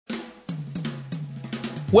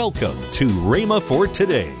Welcome to Rhema for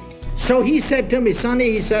Today. So he said to me,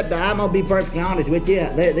 Sonny, he said, I'm going to be perfectly honest with you.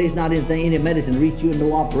 There's not anything, any medicine reach you,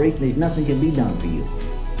 no operation. There's nothing can be done for you.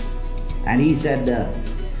 And he said,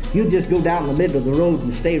 you just go down the middle of the road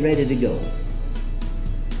and stay ready to go.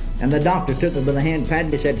 And the doctor took me by the hand, patted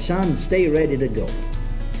me, and said, son, stay ready to go.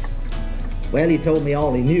 Well, he told me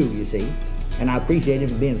all he knew, you see. And I appreciate him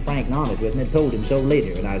for being frank and honest with me. I told him so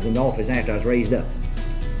later when I was in the office after I was raised up.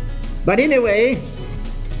 But anyway,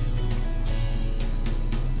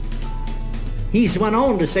 he went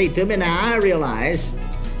on to say to me, now I realize,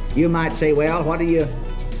 you might say, well, what are you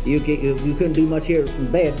couldn't do much here in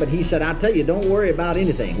bed, but he said, I'll tell you, don't worry about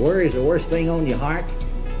anything. Worry is the worst thing on your heart.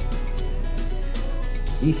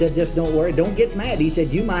 He said, just don't worry, don't get mad. He said,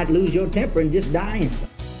 you might lose your temper and just die instantly.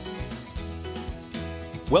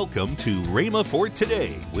 Welcome to Rhema for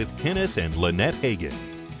Today with Kenneth and Lynette Hagin.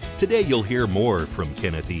 Today you'll hear more from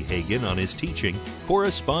Kenneth E. Hagin on his teaching,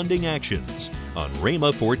 Corresponding Actions, on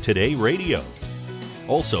Rhema for Today Radio.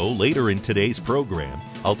 Also, later in today's program,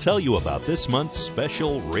 I'll tell you about this month's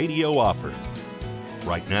special radio offer.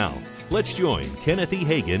 Right now, let's join Kenneth E.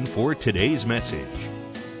 Hagin for today's message.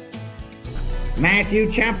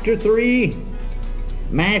 Matthew chapter 3,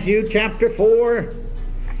 Matthew chapter 4,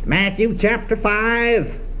 Matthew chapter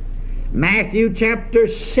 5, Matthew chapter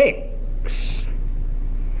 6.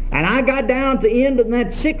 And I got down to the end of that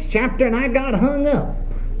 6th chapter and I got hung up.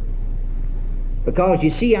 Because you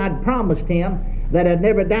see, I'd promised him that I'd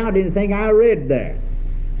never doubt anything I read there.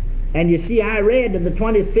 And you see, I read in the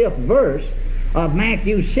 25th verse of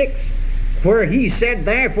Matthew 6, where he said,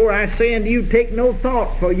 therefore I say unto you, take no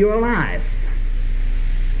thought for your life,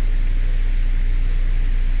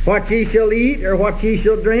 what ye shall eat or what ye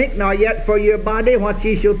shall drink, nor yet for your body what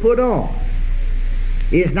ye shall put on.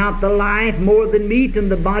 Is not the life more than meat,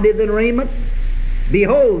 and the body than raiment?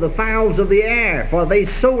 Behold the fowls of the air, for they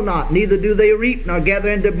sow not, neither do they reap, nor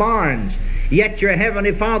gather into barns. Yet your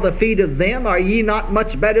heavenly Father feedeth them. Are ye not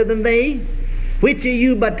much better than they? Which of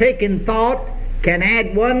you, by taking thought, can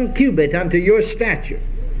add 1 cubit unto your stature?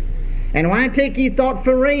 And why take ye thought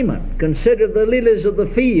for raiment? Consider the lilies of the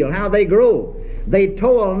field, how they grow. They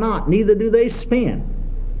toil not, neither do they spin.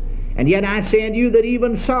 And yet I say unto you that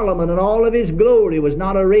even Solomon in all of his glory was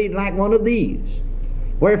not arrayed like one of these.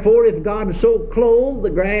 Wherefore, if God so clothe the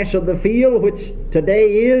grass of the field, which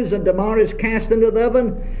today is and tomorrow is cast into the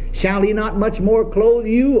oven, shall he not much more clothe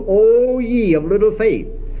you, O ye of little faith?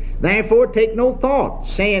 Therefore take no thought,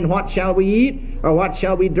 saying, what shall we eat, or what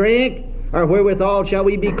shall we drink, or wherewithal shall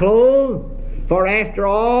we be clothed? For after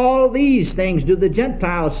all these things do the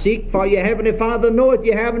Gentiles seek, for your heavenly Father knoweth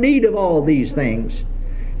you have need of all these things.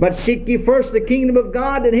 But seek ye first the kingdom of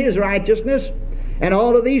God and his righteousness, and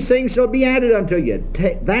all of these things shall be added unto you.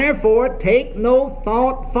 Therefore take no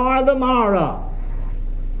thought for the morrow.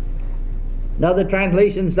 Another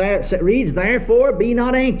translation there reads, therefore be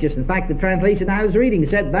not anxious. In fact, the translation I was reading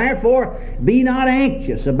said, therefore be not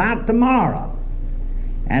anxious about tomorrow.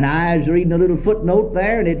 And I was reading a little footnote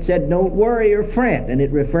there, and it said, don't worry or fret. And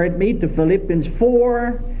it referred me to Philippians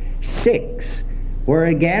 4:6, where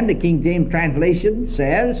again the King James translation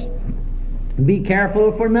says, be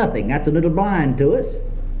careful for nothing. That's a little blind to us.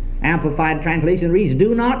 Amplified translation reads,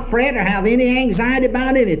 do not fret or have any anxiety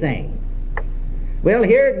about anything. Well,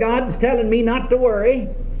 here God's telling me not to worry.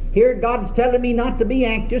 Here God's telling me not to be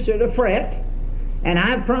anxious or to fret. And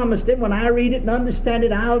I've promised him when I read it and understand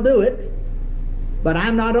it, I'll do it. But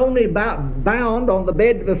I'm not only bound on the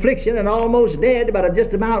bed of affliction and almost dead, but I've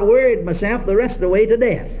just about worried myself the rest of the way to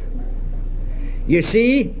death. You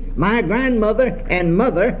see, my grandmother and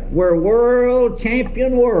mother were world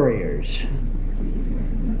champion warriors.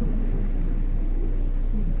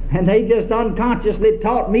 And they just unconsciously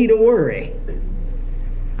taught me to worry.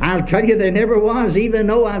 I'll tell you, there never was, even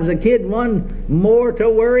though I was a kid, one more to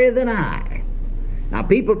worry than I. Now,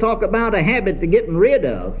 people talk about a habit to getting rid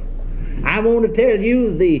of. I want to tell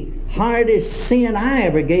you the hardest sin I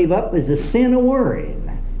ever gave up is the sin of worrying.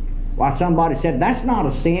 Why, somebody said, that's not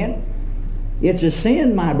a sin. It's a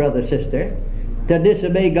sin, my brother, sister, to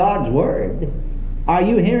disobey God's word. Are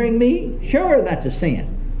you hearing me? Sure, that's a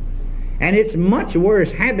sin. And it's much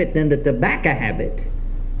worse habit than the tobacco habit.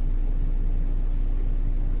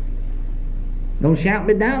 Don't shout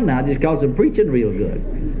me down now just because I'm preaching real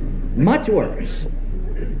good. Much worse.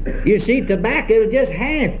 You see, tobacco will just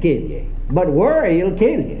half kill you, but worry will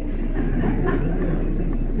kill you.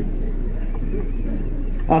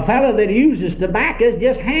 A fellow that uses tobacco is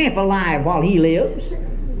just half alive while he lives.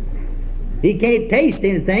 He can't taste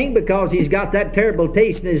anything because he's got that terrible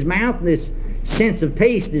taste in his mouth, and his sense of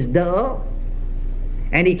taste is dull.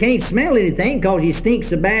 And he can't smell anything because he stinks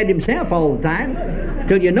so bad himself all the time.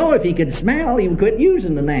 Till you know if he could smell, he would quit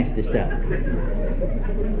using the nasty stuff.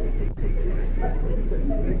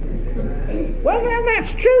 Well, now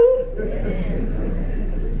that's true.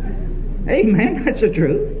 Amen, that's the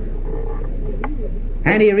truth.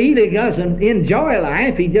 And he really doesn't enjoy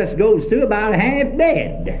life. He just goes through about half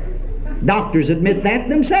dead. Doctors admit that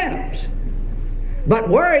themselves. But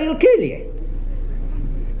worry will kill you.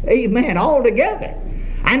 Amen, altogether.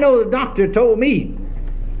 I know the doctor told me.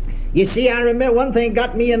 You see, I remember one thing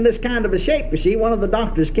got me in this kind of a shape. You see, one of the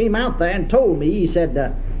doctors came out there and told me, he said,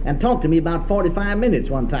 and talked to me about 45 minutes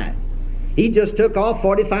one time. He just took off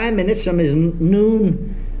 45 minutes from his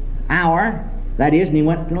noon hour, that is, and he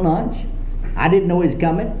went to lunch. I didn't know he was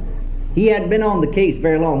coming. He hadn't been on the case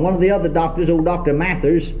very long. One of the other doctors, old Dr.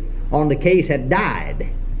 Mathers, on the case had died.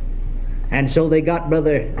 And so they got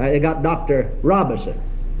Dr. Robinson.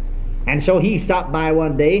 And so he stopped by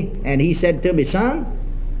one day and he said to me, son,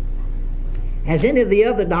 has any of the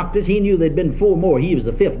other doctors, he knew there'd been 4 more, he was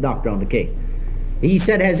the 5th doctor on the case. He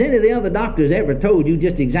said, has any of the other doctors ever told you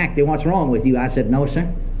just exactly what's wrong with you? I said, no,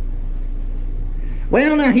 sir.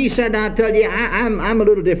 Well, now, he said, I tell you, I'm a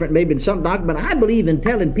little different maybe than some doctors, but I believe in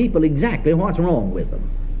telling people exactly what's wrong with them.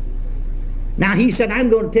 Now, he said, I'm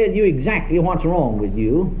going to tell you exactly what's wrong with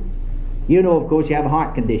you. You know, of course, you have a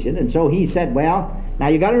heart condition. And so he said, well, now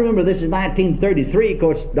you got to remember this is 1933. Of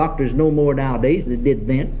course, doctors know more nowadays than they did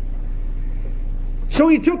then. So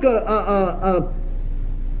he took a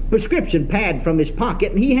prescription pad from his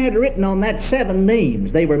pocket, and he had written on that 7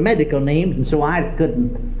 names. They were medical names, and so I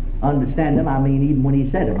couldn't understand them. I mean, even when he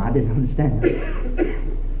said them, I didn't understand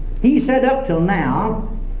them. He said up till now,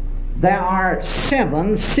 there are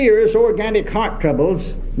 7 serious organic heart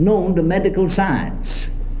troubles known to medical science.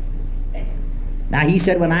 Now, he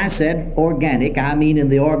said, when I said organic, I mean in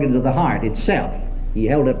the organs of the heart itself. He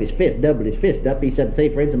held up his fist, doubled his fist up. He said, say,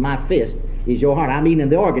 for instance, my fist is your heart. I mean in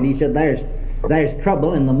the organ. He said, there's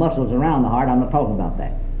trouble in the muscles around the heart. I'm not talking about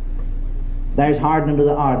that. There's hardening of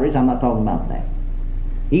the arteries. I'm not talking about that.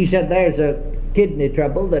 He said, there's a kidney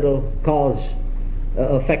trouble that'll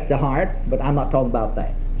affect the heart, but I'm not talking about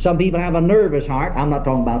that. Some people have a nervous heart. I'm not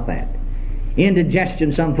talking about that.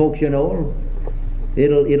 Indigestion, some folks, you know,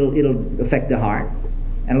 it'll affect the heart,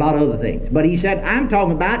 and a lot of other things. But he said, I'm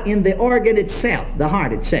talking about in the organ itself, the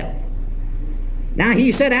heart itself. Now,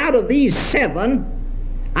 he said, out of these 7,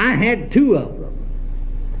 I had 2 of them.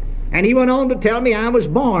 And he went on to tell me I was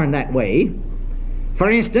born that way. For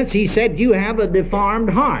instance, he said, you have a deformed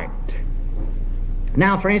heart.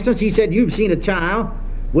 Now, for instance, he said, you've seen a child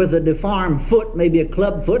with a deformed foot, maybe a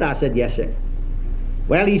club foot. I said, yes, sir.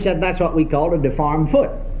 Well, he said, that's what we call a deformed foot.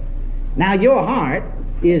 Now, your heart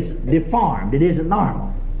is deformed. It isn't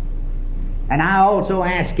normal. And I also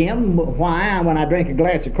asked him why, when I drank a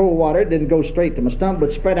glass of cold water, it didn't go straight to my stomach,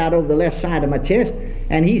 but spread out over the left side of my chest.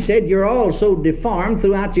 And he said, you're also deformed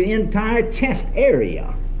throughout your entire chest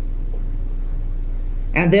area.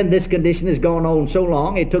 And then this condition has gone on so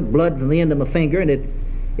long, it took blood from the end of my finger, and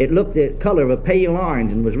it looked the color of a pale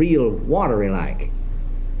orange and was real watery-like.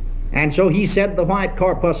 And so he said the white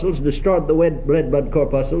corpuscles destroyed the red blood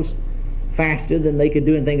corpuscles faster than they could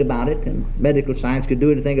do anything about it, and medical science could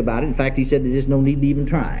do anything about it. In fact, he said there's just no need to even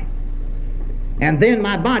try. And then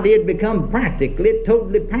my body had become practically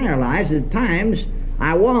totally paralyzed. At times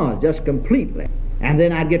I was just completely. And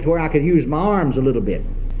then I'd get to where I could use my arms a little bit.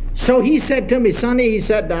 So he said to me, Sonny, he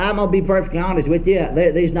said, I'm going to be perfectly honest with you.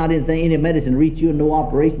 There's not any medicine to reach you, and no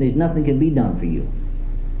operation. There's nothing can be done for you.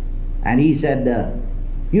 And he said,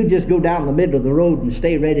 you just go down the middle of the road and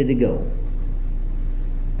stay ready to go.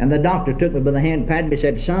 And the doctor took me by the hand, patted me,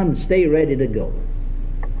 said, son, stay ready to go.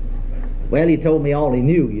 Well, he told me all he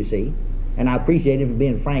knew, you see. And I appreciate him for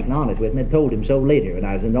being frank and honest with me. I told him so later when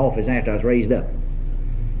I was in the office after I was raised up.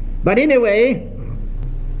 But anyway,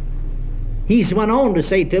 he went on to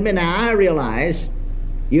say to me, now I realize,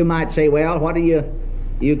 you might say, well, what are you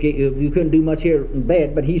couldn't do much here in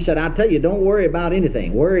bed. But he said, I'll tell you, don't worry about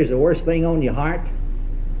anything. Worry is the worst thing on your heart.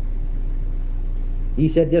 He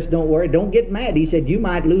said, just don't worry, don't get mad. He said, you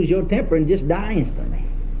might lose your temper and just die instantly.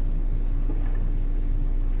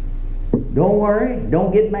 Don't worry,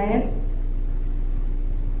 don't get mad.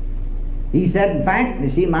 He said, in fact, you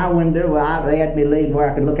see my window, they had me laid where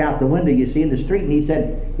I could look out the window, you see, in the street. And he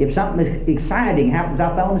said, if something exciting happens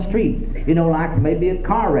out there on the street, you know, like maybe a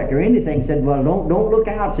car wreck or anything, said, well, don't look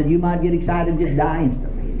out, said, you might get excited and just die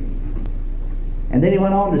instantly. And then he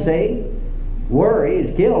went on to say, worry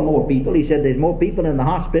has killed more people. He said there's more people in the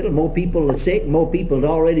hospital, more people are sick, more people are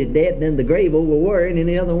already dead and in the grave over worrying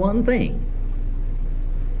any other one thing.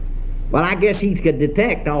 Well, I guess he could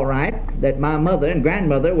detect all right that my mother and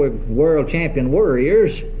grandmother were world champion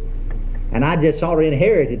worriers, and I just sort of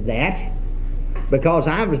inherited that, because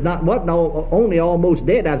I wasn't only almost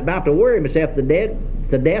dead. I was about to worry myself to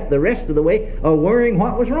death the rest of the way, of worrying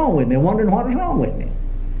what was wrong with me, wondering what was wrong with me.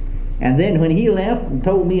 And then when he left and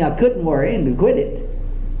told me I couldn't worry and to quit it,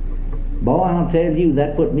 boy, I'll tell you,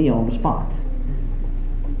 that put me on the spot.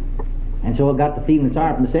 And so I got to feeling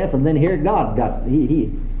sorry for myself, and then here God got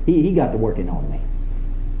he got to working on me.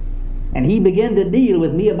 And he began to deal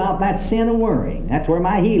with me about that sin of worrying. That's where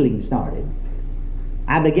my healing started.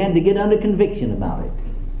 I began to get under conviction about it.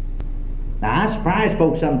 Now, I surprise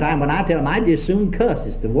folks sometimes when I tell them I just soon cuss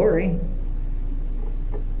as to worry.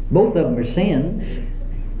 Both of them are sins.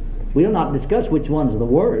 We'll not discuss which one's the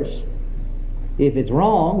worst. If it's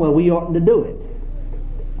wrong, well, we oughtn't to do it.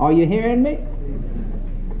 Are you hearing me?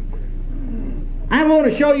 I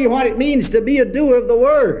want to show you what it means to be a doer of the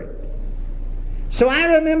Word. So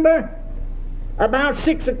I remember about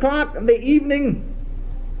 6 o'clock in the evening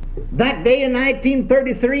that day in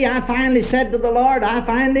 1933, I finally said to the Lord, I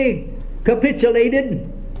finally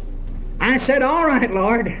capitulated. I said, all right,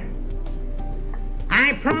 Lord,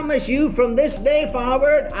 I promise you from this day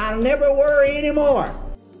forward, I'll never worry anymore.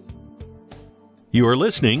 You are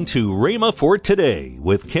listening to Rhema for Today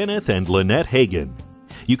with Kenneth and Lynette Hagin.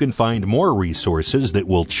 You can find more resources that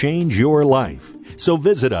will change your life. So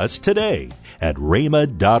visit us today at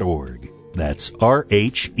rhema.org. That's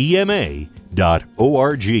RHEMA.org.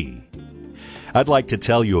 I'd like to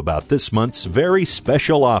tell you about this month's very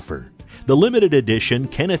special offer, the limited edition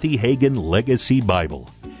Kenneth E. Hagin Legacy Bible.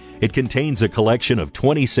 It contains a collection of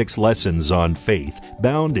 26 lessons on faith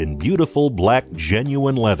bound in beautiful black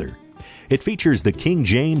genuine leather. It features the King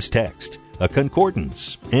James text, a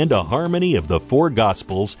concordance, and a harmony of the 4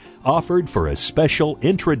 Gospels offered for a special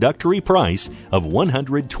introductory price of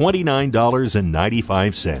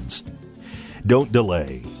 $129.95. Don't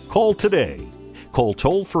delay. Call today. Call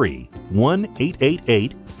toll-free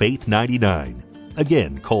 1-888-FAITH-99.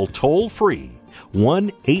 Again, call toll-free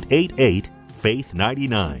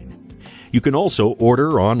 1-888-FAITH-99. You can also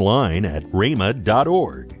order online at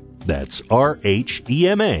rhema.org. That's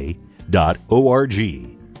RHEMA.org.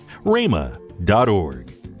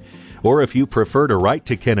 rhema.org. Or if you prefer to write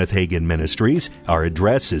to Kenneth Hagin Ministries, our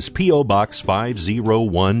address is P.O. Box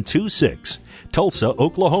 50126, Tulsa,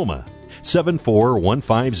 Oklahoma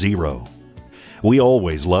 74150. We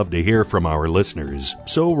always love to hear from our listeners,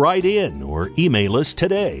 so write in or email us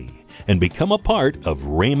today and become a part of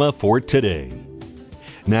Rhema for Today.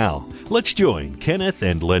 Now, let's join Kenneth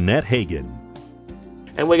and Lynette Hagin.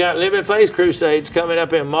 And we got Living Faith Crusades coming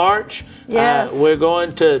up in March. Yes. We're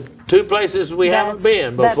going to 2 places we haven't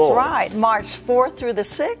been before. That's right. March 4th through the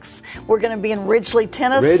 6th. We're going to be in Ridgely,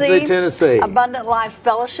 Tennessee. Ridgely, Tennessee. Abundant Life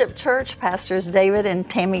Fellowship Church, Pastors David and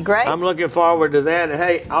Tammy Gray. I'm looking forward to that. And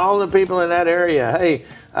hey, all the people in that area, hey,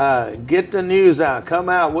 get the news out. Come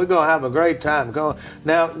out. We're going to have a great time.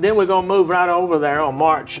 Now, then we're going to move right over there on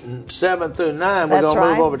March 7th through 9th. We're going to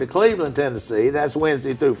move over to Cleveland, Tennessee. That's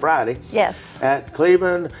Wednesday through Friday. Yes. At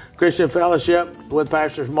Cleveland Christian Fellowship with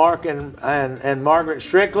Pastors Mark and Margaret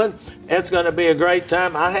Strickland. It's going to be a great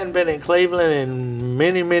time. I hadn't been in Cleveland in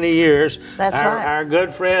many, many years. That's right. Our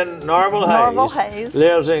good friend Norval Hayes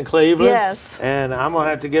lives in Cleveland. Yes. And I'm going to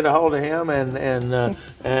have to get a hold of him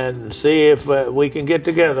and see if we can get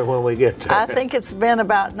together when we get there. I think it's been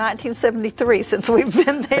about 1973 since we've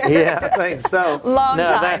been there. Yeah, I think so. Long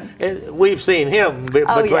time. We've seen him,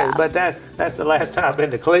 yeah. But that's the last time I've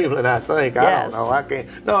been to Cleveland, I think. Yes. I don't know. I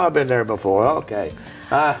can't. No, I've been there before. Okay.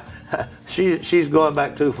 She's going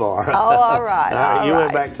back too far. Oh, all right. You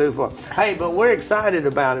went back too far. Hey, but we're excited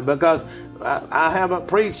about it because I haven't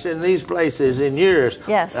preached in these places in years.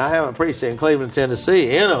 Yes. I haven't preached in Cleveland,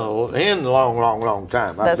 Tennessee in a long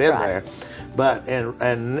time. I've been there. But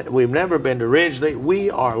and we've never been to Ridgely. We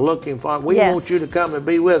are looking for. We want you to come and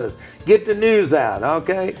be with us. Get the news out,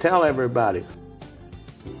 okay? Tell everybody.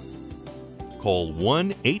 Call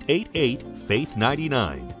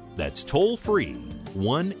 1-888-FAITH-99. That's toll free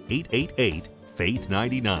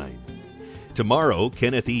 1-888-FAITH-99. Tomorrow,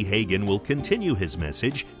 Kenneth E. Hagin will continue his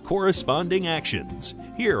message, Corresponding Actions,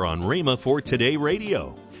 here on Rhema for Today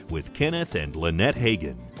Radio with Kenneth and Lynette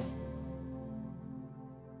Hagin.